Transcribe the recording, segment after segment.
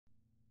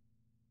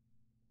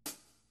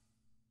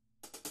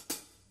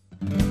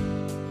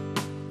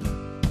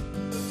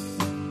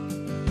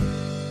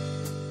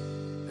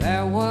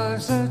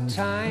was a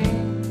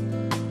time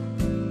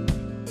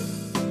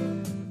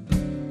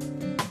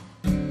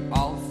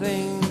all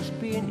things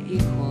being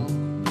equal,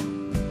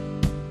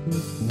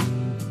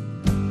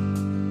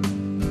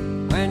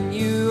 when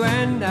you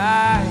and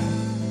I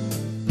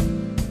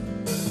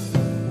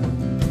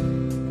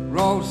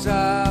rose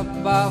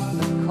above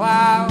the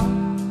clouds.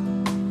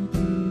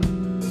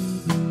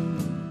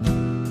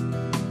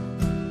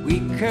 We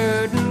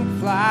couldn't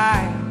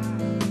fly,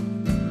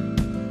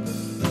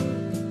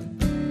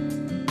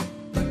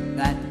 but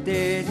that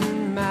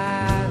didn't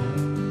matter.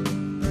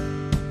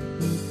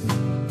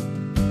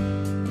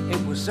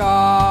 It was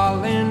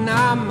all in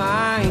our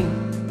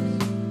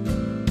minds,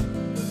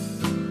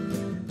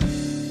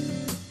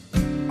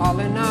 all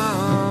in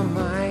our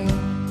minds.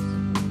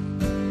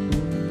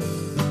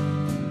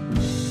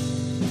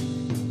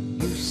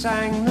 You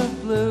sang the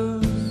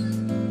blues,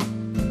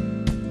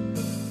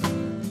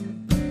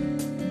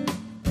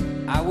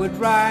 I would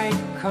ride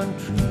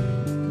country.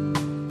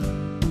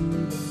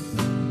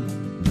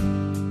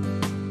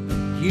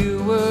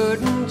 You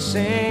wouldn't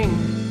sing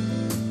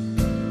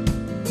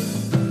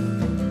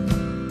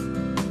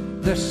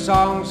the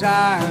songs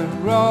I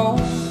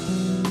wrote.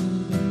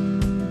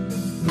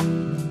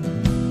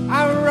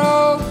 I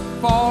wrote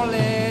for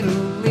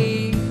little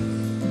Lee,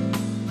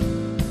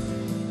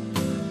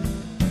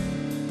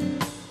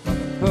 for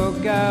the poor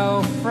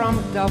girl from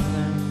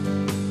Dublin.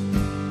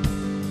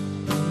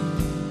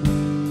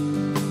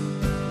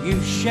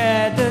 You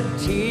shed a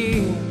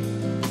tear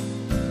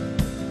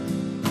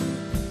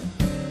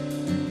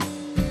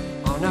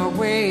on our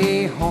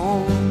way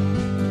home.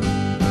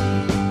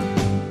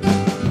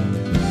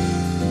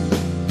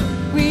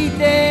 We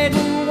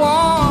didn't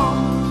walk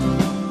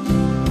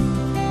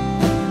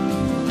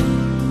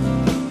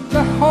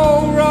the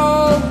whole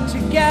road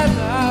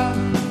together.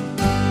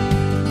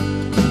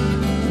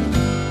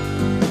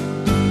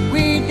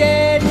 We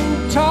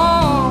didn't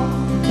talk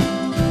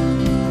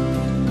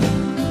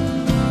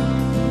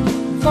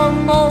for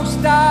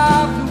most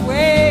of the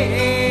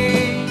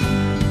way.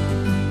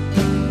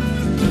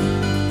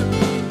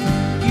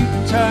 You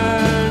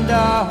turned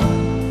up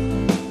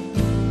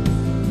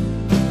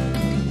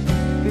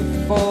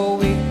before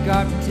we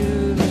got to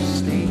the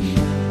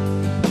station.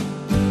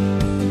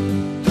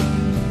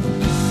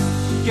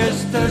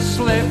 Just a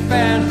slip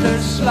and a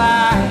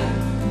slide.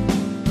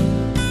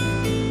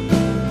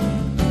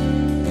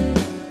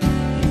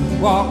 You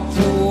walked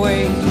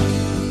away.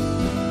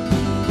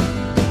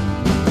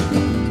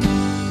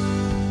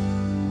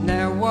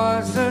 There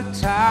was a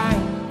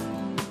time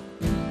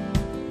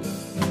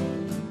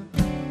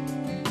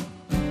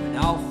when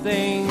all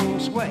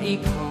things were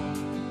equal.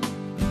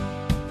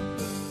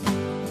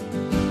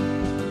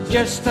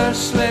 Just a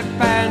slip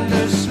and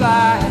a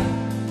slide.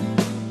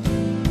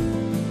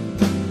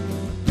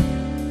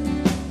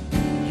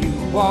 You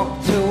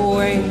walked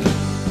away.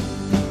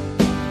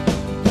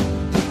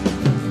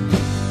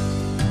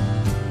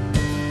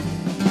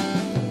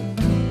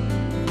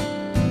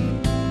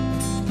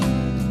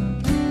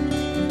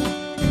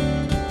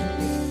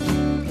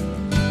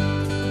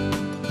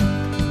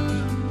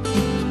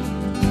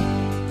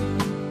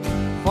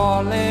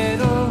 For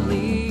little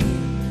Lee,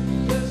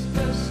 just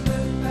a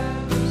slip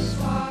and a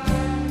slide.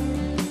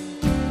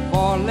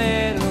 For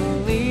little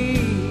Lee,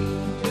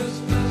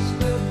 just a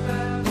slip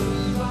and a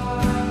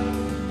slide.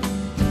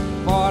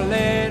 For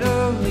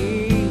little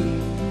Lee,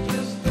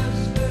 just a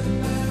slip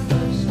and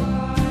a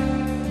slide.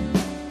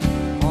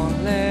 For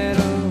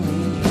little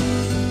Lee,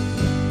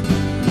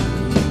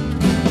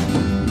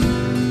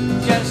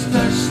 just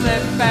a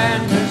slip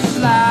and a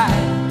slide.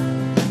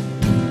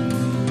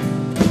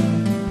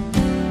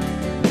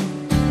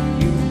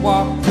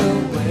 Walked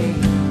away.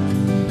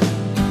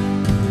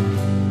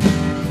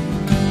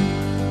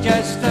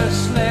 Just a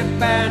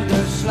slip and a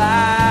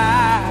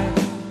slide.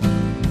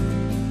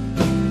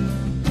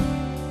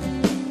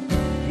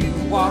 You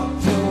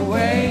walked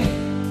away.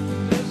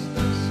 Just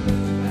a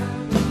slip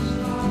and a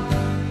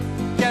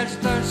slide. Just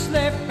a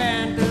slip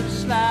and a